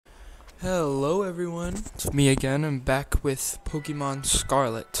Hello everyone, it's me again. I'm back with Pokemon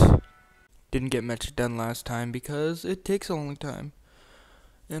Scarlet. Didn't get much done last time because it takes a long time.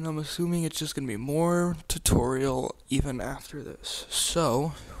 And I'm assuming it's just going to be more tutorial even after this.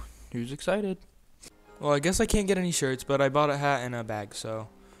 So, who's excited? Well, I guess I can't get any shirts, but I bought a hat and a bag, so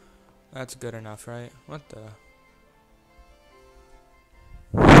that's good enough, right? What the...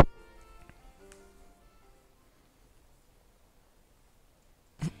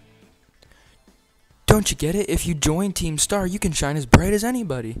 Don't you get it? If you join Team Star, you can shine as bright as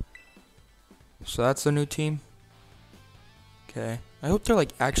anybody. So that's the new team. Okay. I hope they're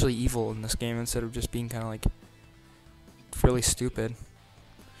like actually evil in this game instead of just being kind of like really stupid.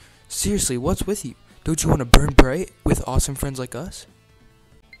 Seriously, what's with you? Don't you want to burn bright with awesome friends like us?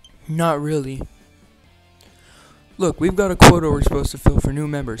 Not really. Look, we've got a quota we're supposed to fill for new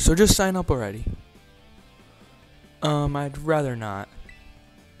members, so just sign up already. I'd rather not.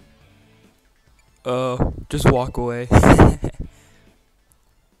 Just walk away.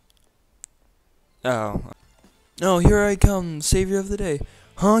 Oh, here I come, savior of the day.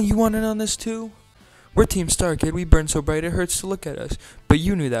 Huh, you want in on this too? We're Team Star, kid. We burn so bright it hurts to look at us. But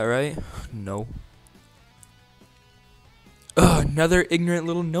you knew that, right? No. Ugh, another ignorant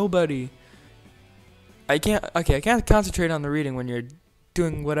little nobody. I can't concentrate on the reading when you're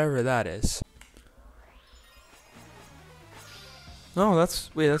doing whatever that is. Oh, that's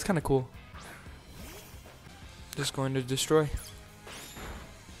kind of cool. Just going to destroy.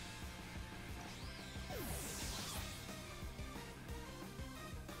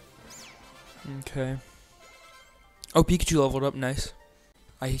 Okay. Oh, Pikachu leveled up, nice.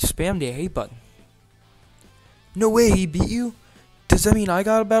 I spammed the A button. No way, he beat you? Does that mean I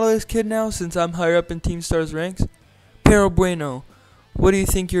gotta battle this kid now since I'm higher up in Team Star's ranks? Pero bueno, what do you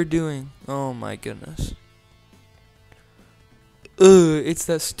think you're doing? Oh my goodness. Ugh, it's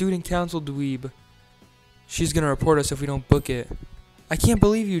that student council dweeb. She's gonna report us if we don't book it. I can't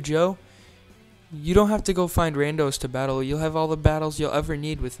believe you, Joe. You don't have to go find randos to battle. You'll have all the battles you'll ever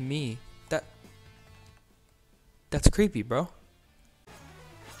need with me. That's creepy, bro.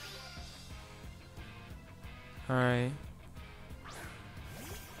 Alright.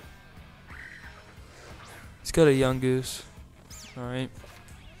 He's got a young goose. Alright.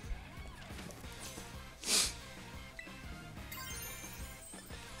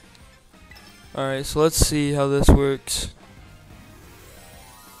 Alright, so let's see how this works.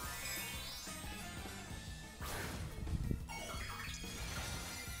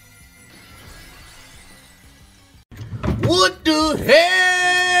 What the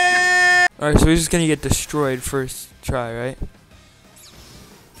hell? Alright, so he's just gonna get destroyed first try, right?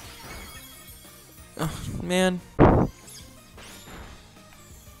 Oh, man. And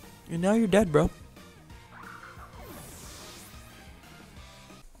now you're dead, bro.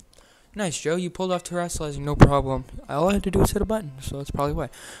 Nice, Joe. You pulled off terrestrializing, no problem. All I had to do was hit a button, so that's probably why.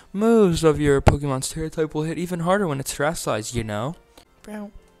 Moves of your Pokemon stereotype will hit even harder when it's terrestrialized, you know?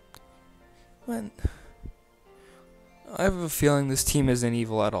 Bro. When... I have a feeling this team isn't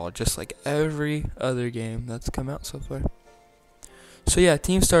evil at all, just like every other game that's come out so far. So yeah,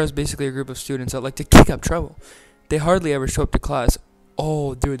 Team Star is basically a group of students that like to kick up trouble. They hardly ever show up to class.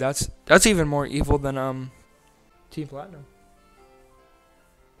 Oh, dude, that's even more evil than Team Platinum.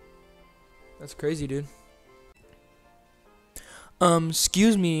 That's crazy, dude.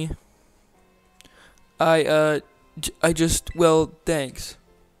 Excuse me. I just, well, thanks.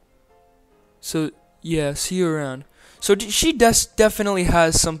 So, yeah, see you around. So she definitely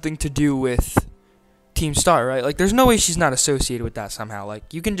has something to do with Team Star, right? Like, there's no way she's not associated with that somehow.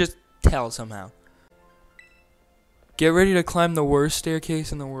 Like, you can just tell somehow. Get ready to climb the worst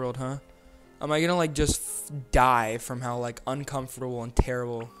staircase in the world, huh? Am I gonna, like, just die from how, like, uncomfortable and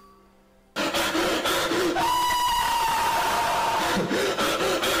terrible...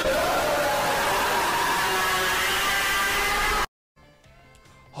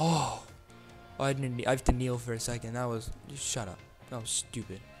 Oh, I have to kneel for a second. That was... Shut up. That was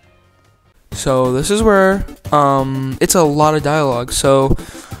stupid. So, this is where, it's a lot of dialogue. So,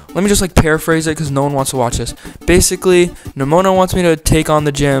 let me just, like, paraphrase it because no one wants to watch this. Basically, Nemona wants me to take on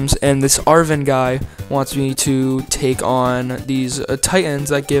the gyms, and this Arven guy wants me to take on these Titans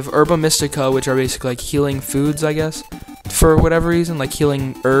that give Herba Mystica, which are basically, like, healing foods, I guess. For whatever reason, like,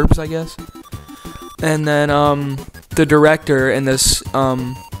 healing herbs, I guess. And then, the director and this,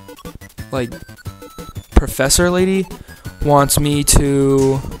 like, professor lady wants me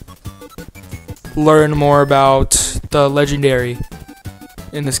to learn more about the legendary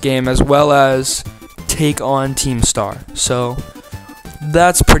in this game, as well as take on Team Star. So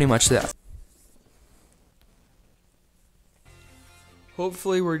that's pretty much that.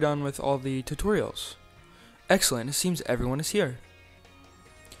 Hopefully we're done with all the tutorials. Excellent, it seems everyone is here.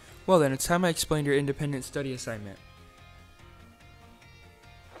 Well then, it's time I explained your independent study assignment.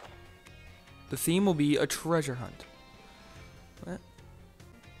 The theme will be a treasure hunt. What?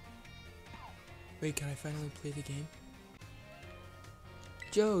 Wait, can I finally play the game?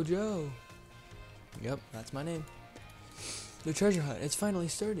 Joe. Yep, that's my name. The treasure hunt, it's finally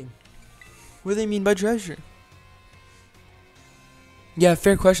starting. What do they mean by treasure? Yeah,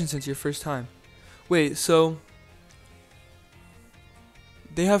 fair question since your first time. Wait, so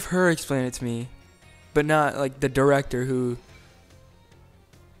they have her explain it to me, but not like the director who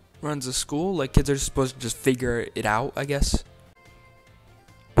runs the school. Like kids are supposed to just figure it out, I guess.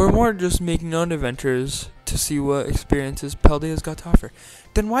 We're more just making own adventures to see what experiences Paldea's got to offer.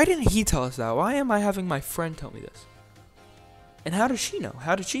 Then why didn't he tell us that? Why am I having my friend tell me this? And how does she know?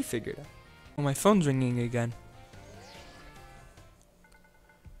 How did she figure it out? Oh, my phone's ringing again.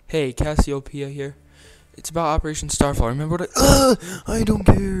 Hey, Cassiopeia here. It's about Operation Starfall. Remember what I don't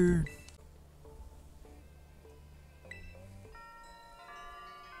care.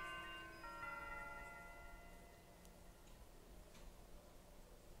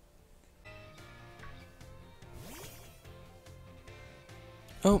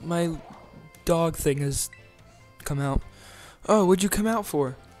 Oh, my dog thing has come out. Oh, what'd you come out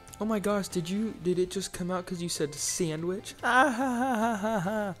for? Oh my gosh, did it just come out because you said sandwich? Ah ha ha ha ha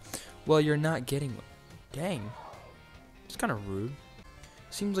ha. Well, you're not getting one. Dang. It's kind of rude.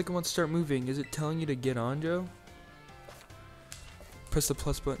 Seems like it wants to start moving. Is it telling you to get on, Joe? Press the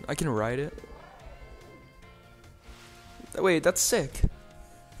plus button. I can ride it. Wait, that's sick.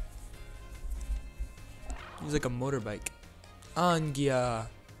 He's like a motorbike. Angia.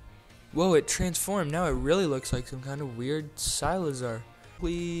 Whoa, it transformed. Now it really looks like some kind of weird Silazar.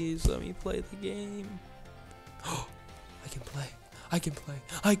 Please let me play the game. Oh, I can play. I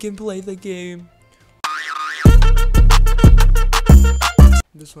can play the game.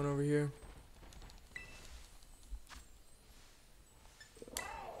 This one over here.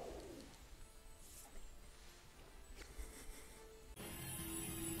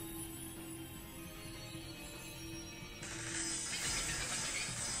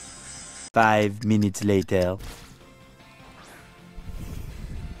 Five minutes later.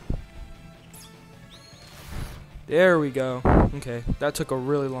 There we go. Okay, that took a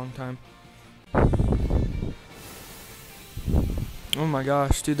really long time. Oh my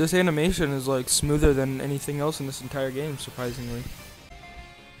gosh, dude, this animation is like smoother than anything else in this entire game, surprisingly.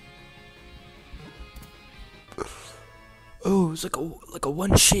 Oh, it's like a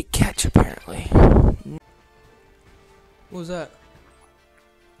one-shake catch apparently. What was that?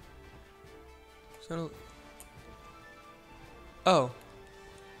 Oh.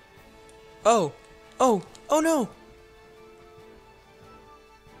 Oh no!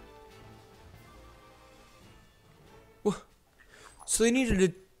 What? So they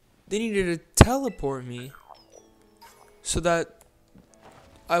needed to teleport me so that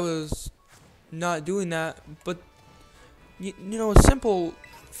I was not doing that, but you know, a simple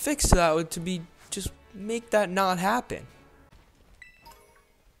fix to that would to be just make that not happen.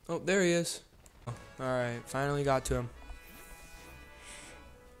 Oh, there he is. Oh, alright, finally got to him.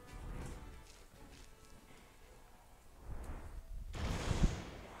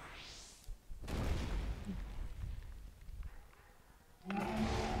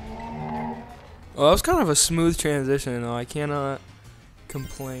 Well, that was kind of a smooth transition, though. I cannot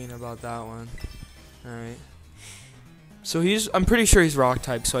complain about that one. Alright. So I'm pretty sure he's rock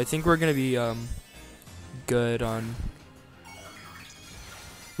type, so I think we're gonna be, good on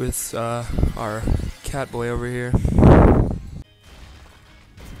with, our cat boy over here.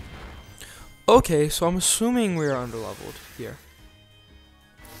 Okay, so I'm assuming we're underleveled here.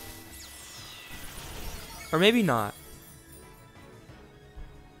 Or maybe not.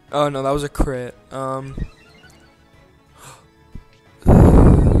 Oh no, that was a crit. I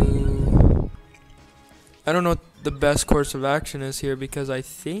don't know what the best course of action is here because I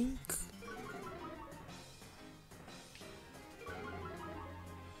think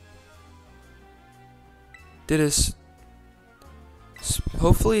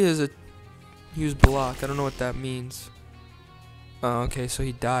hopefully is a use block. I don't know what that means. Oh, okay, so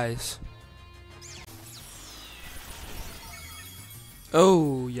he dies.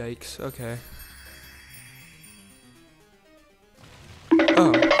 Oh, yikes. Okay.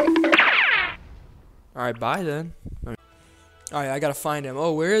 Oh. Alright, bye then. Alright, I gotta find him.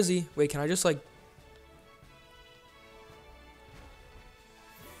 Oh, where is he? Wait, can I just like...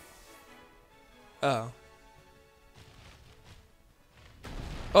 Oh.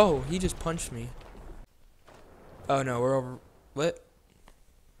 Oh, he just punched me. Oh no, we're over... What?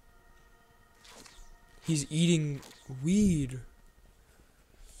 He's eating weed.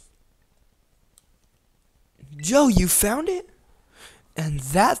 Joe, you found it? And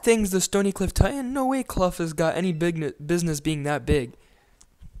that thing's the Stony Cliff Titan? No way klawf has got any business being that big.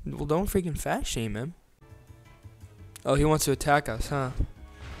 Well, don't freaking fat shame him. Oh, he wants to attack us, huh?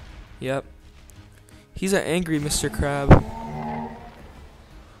 Yep. He's an angry Mr. Crab.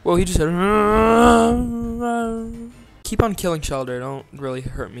 Whoa, he just said... Keep on killing Shelter. Don't really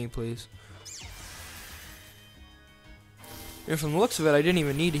hurt me, please. And from the looks of it, I didn't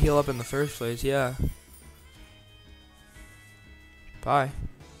even need to heal up in the first place. Yeah. Bye.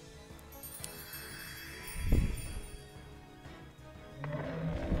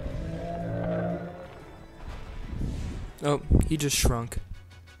 Oh, he just shrunk.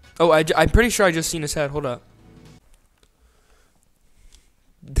 Oh, I'm pretty sure I just seen his head. Hold up.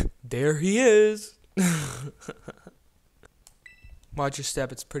 There he is. Watch your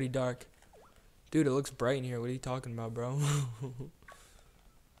step. It's pretty dark. Dude, it looks bright in here. What are you talking about, bro?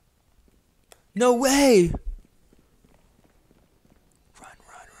 No way! Run,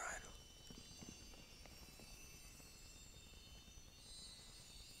 run, run.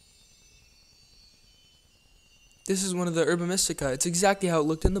 This is one of the Herba Mystica. It's exactly how it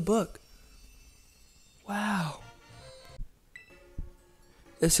looked in the book. Wow.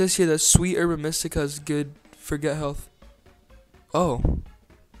 It says here that sweet Herba Mystica is good for gut health. Oh.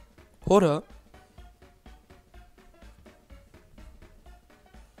 Hold up.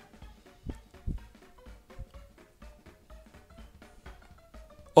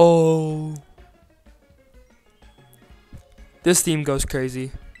 Oh. This theme goes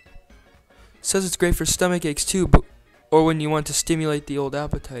crazy. Says it's great for stomach aches too, or when you want to stimulate the old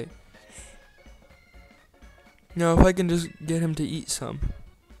appetite. Now, if I can just get him to eat some.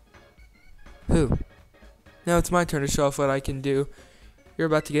 Who? Now it's my turn to show off what I can do. You're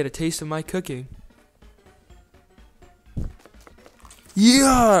about to get a taste of my cooking.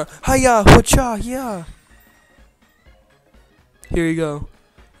 Yeah! Hiya! Hocha! Yeah! Here you go.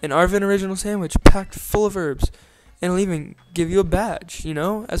 An Arven original sandwich packed full of herbs. And I'll even give you a badge, you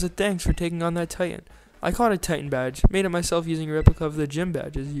know, as a thanks for taking on that Titan. I call it a Titan badge. Made it myself using a replica of the gym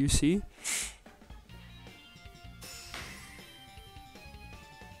badges, you see.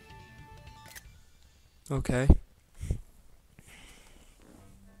 Okay.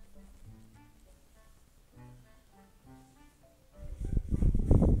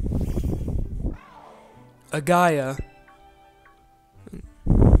 Agaya.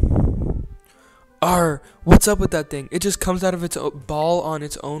 What's up with that thing? It just comes out of its ball on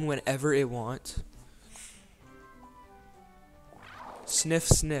its own whenever it wants. Sniff,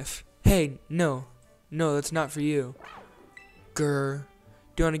 sniff. Hey, no. No, that's not for you. Grr.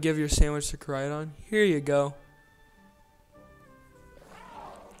 Do you want to give your sandwich to Koraidon? Here you go.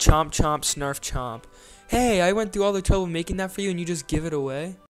 Chomp, chomp, snarf, chomp. Hey, I went through all the trouble making that for you and you just give it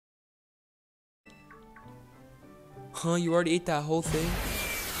away? Huh, you already ate that whole thing?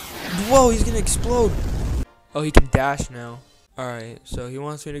 Whoa, he's gonna explode. Oh, he can dash now. Alright, so he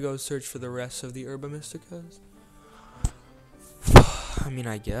wants me to go search for the rest of the Herba Mysticas. I mean,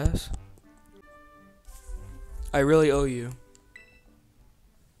 I guess. I really owe you.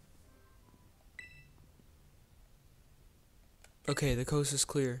 Okay, the coast is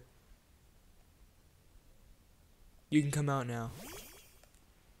clear. You can come out now.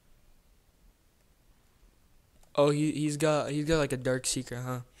 Oh, he's got like a dark secret,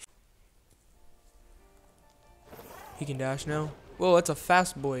 huh? He can dash now. Whoa, that's a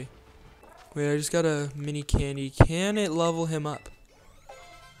fast boy. Wait, I just got a mini candy. Can it level him up?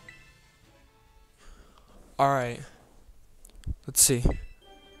 Alright. Let's see.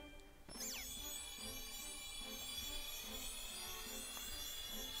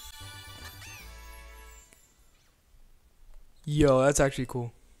 Yo, that's actually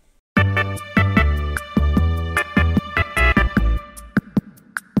cool.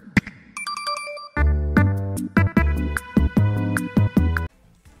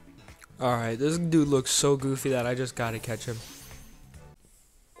 Alright, this dude looks so goofy that I just gotta catch him.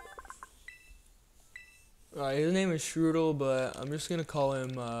 Alright, his name is Strudel, but I'm just gonna call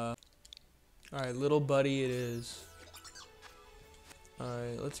him, alright, little buddy it is.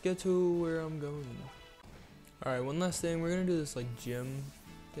 Alright, let's get to where I'm going. Alright, one last thing, we're gonna do this, like, gym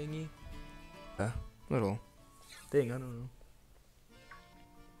thingy. Little thing, I don't know.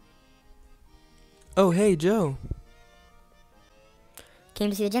 Oh, hey, Joe. Came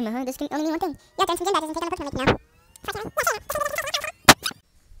to see the gym, huh? This can only mean one thing. You have to enter some gym badges and take on a Pokémon making now.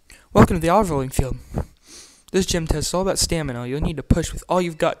 Welcome to the olive rolling field. This gym test is all about stamina. You'll need to push with all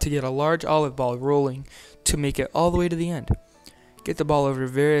you've got to get a large olive ball rolling to make it all the way to the end. Get the ball over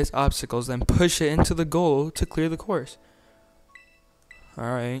various obstacles, then push it into the goal to clear the course.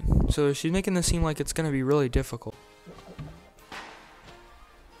 Alright, so she's making this seem like it's gonna be really difficult.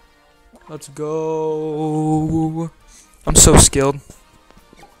 Let's go. I'm so skilled.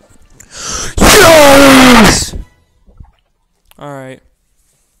 Yes! Alright.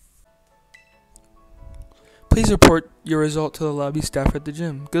 Please report your result to the lobby staff at the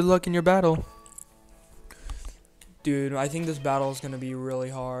gym. Good luck in your battle. Dude, I think this battle is going to be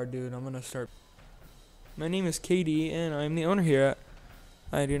really hard, dude. I'm going to start. My name is Katy, and I'm the owner here at...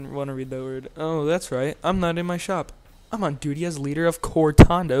 I didn't want to read that word. Oh, that's right. I'm not in my shop. I'm on duty as leader of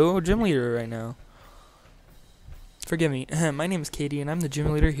Cortondo, gym leader right now. Forgive me. My name is Katy, and I'm the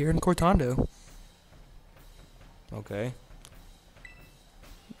gym leader here in Cortondo. Okay.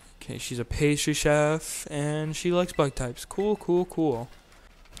 Okay, she's a pastry chef, and she likes bug types. Cool, cool, cool.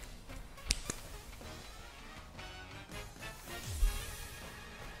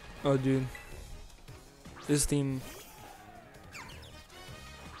 Oh, dude. This theme.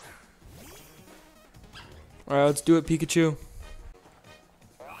 Alright, let's do it, Pikachu.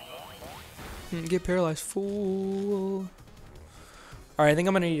 Get paralyzed, fool. Alright, I think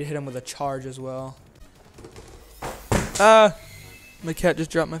I'm gonna need to hit him with a charge as well. Ah! My cat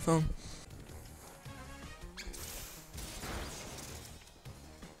just dropped my phone.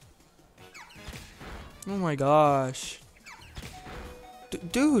 Oh my gosh.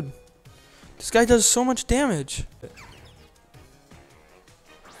 Dude! This guy does so much damage.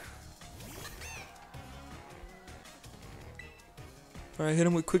 Alright, hit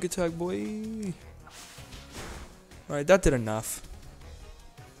him with quick attack, boy. Alright, that did enough.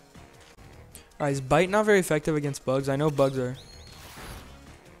 Alright, is bite not very effective against bugs? I know bugs are...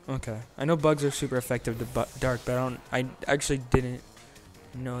 Okay. I know bugs are super effective to dark, but I actually didn't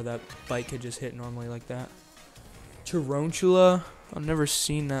know that bite could just hit normally like that. Tarantula? I've never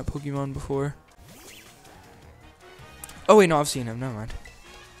seen that Pokemon before. Oh wait, no, I've seen him. Never mind.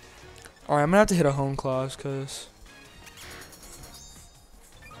 Alright, I'm gonna have to hit a home claws, cause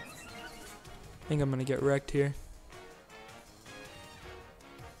I think I'm gonna get wrecked here.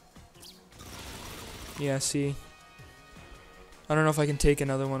 Yeah, see. I don't know if I can take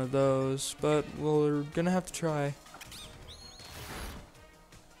another one of those, but we're gonna have to try.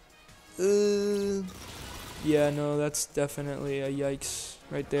 Yeah, no, that's definitely a yikes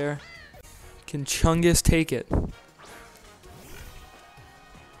right there. Can Chungus take it?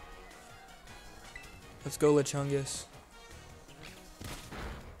 Let's go, Chungus.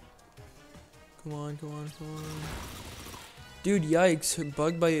 Come on, come on, come on. Dude, yikes.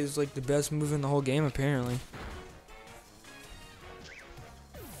 Bug Bite is like the best move in the whole game, apparently.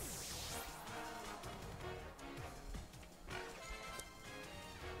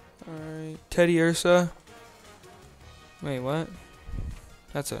 Alright, Teddy Ursa. Wait, what?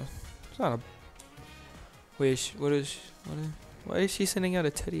 That's a... It's not a... Wait, why is she sending out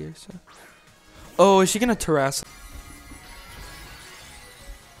a Teddy Ursa? Oh, is she gonna Terrass?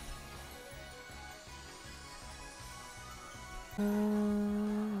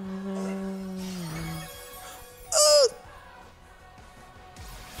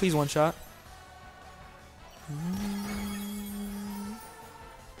 Please one shot.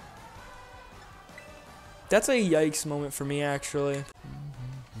 That's a yikes moment for me, actually.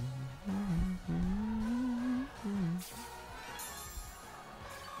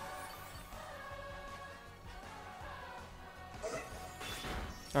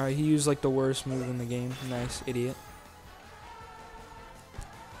 Alright, he used like the worst move in the game. Nice, idiot.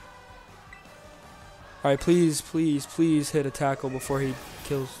 Alright, please, please, please hit a tackle before he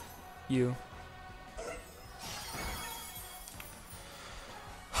kills you.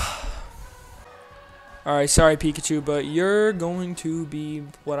 Alright, sorry Pikachu, but you're going to be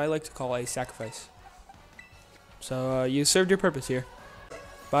what I like to call a sacrifice. So, you served your purpose here.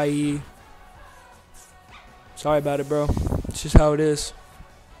 Bye. Sorry about it, bro. It's just how it is.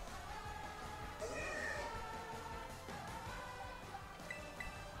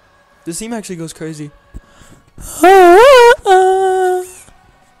 This team actually goes crazy.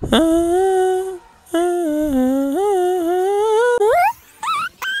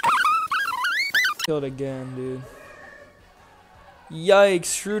 Killed again, dude. Yikes,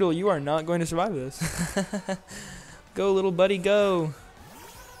 Strudel, you are not going to survive this. Go, little buddy, go.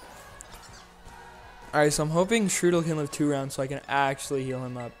 Alright, so I'm hoping Strudel can live 2 rounds so I can actually heal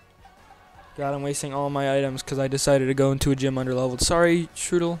him up. God, I'm wasting all my items because I decided to go into a gym underleveled. Sorry,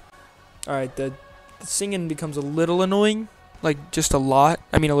 Strudel. Alright, the singing becomes a little annoying. Like, just a lot.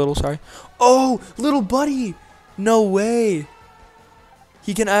 I mean, a little, sorry. Oh, little buddy! No way!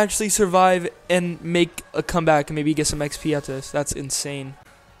 He can actually survive and make a comeback and maybe get some XP out of this. That's insane.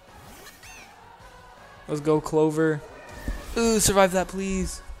 Let's go, Clover. Ooh, survive that,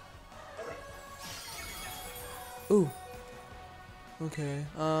 please. Ooh. Okay.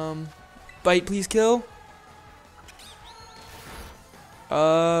 Bite, please kill.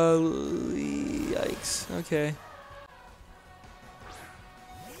 Yikes. Okay.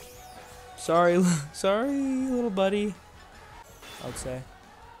 Sorry, sorry, little buddy. I would say.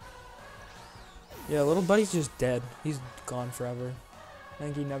 Yeah, little buddy's just dead. He's gone forever. I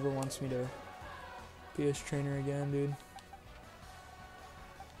think he never wants me to be his trainer again, dude.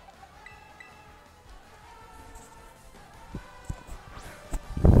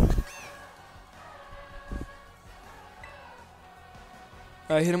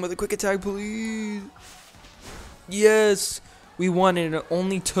 Alright, hit him with a quick attack, please. Yes! We won, and it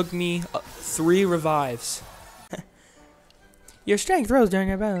only took me 3 revives. Your strength rose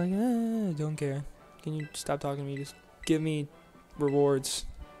during our battle. Like, don't care. Can you stop talking to me? Just give me rewards,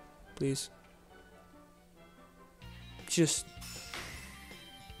 please. Just.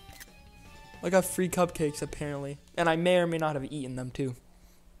 I got free cupcakes, apparently. And I may or may not have eaten them, too.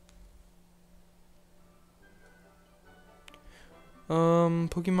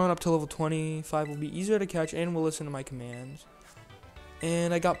 Pokemon up to level 25 will be easier to catch and will listen to my commands.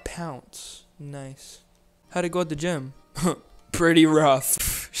 And I got Pounce. Nice. How'd it go at the gym? Pretty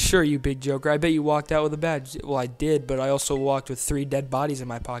rough. Sure, you big joker. I bet you walked out with a badge. Well, I did, but I also walked with 3 dead bodies in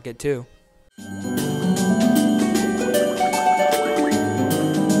my pocket, too.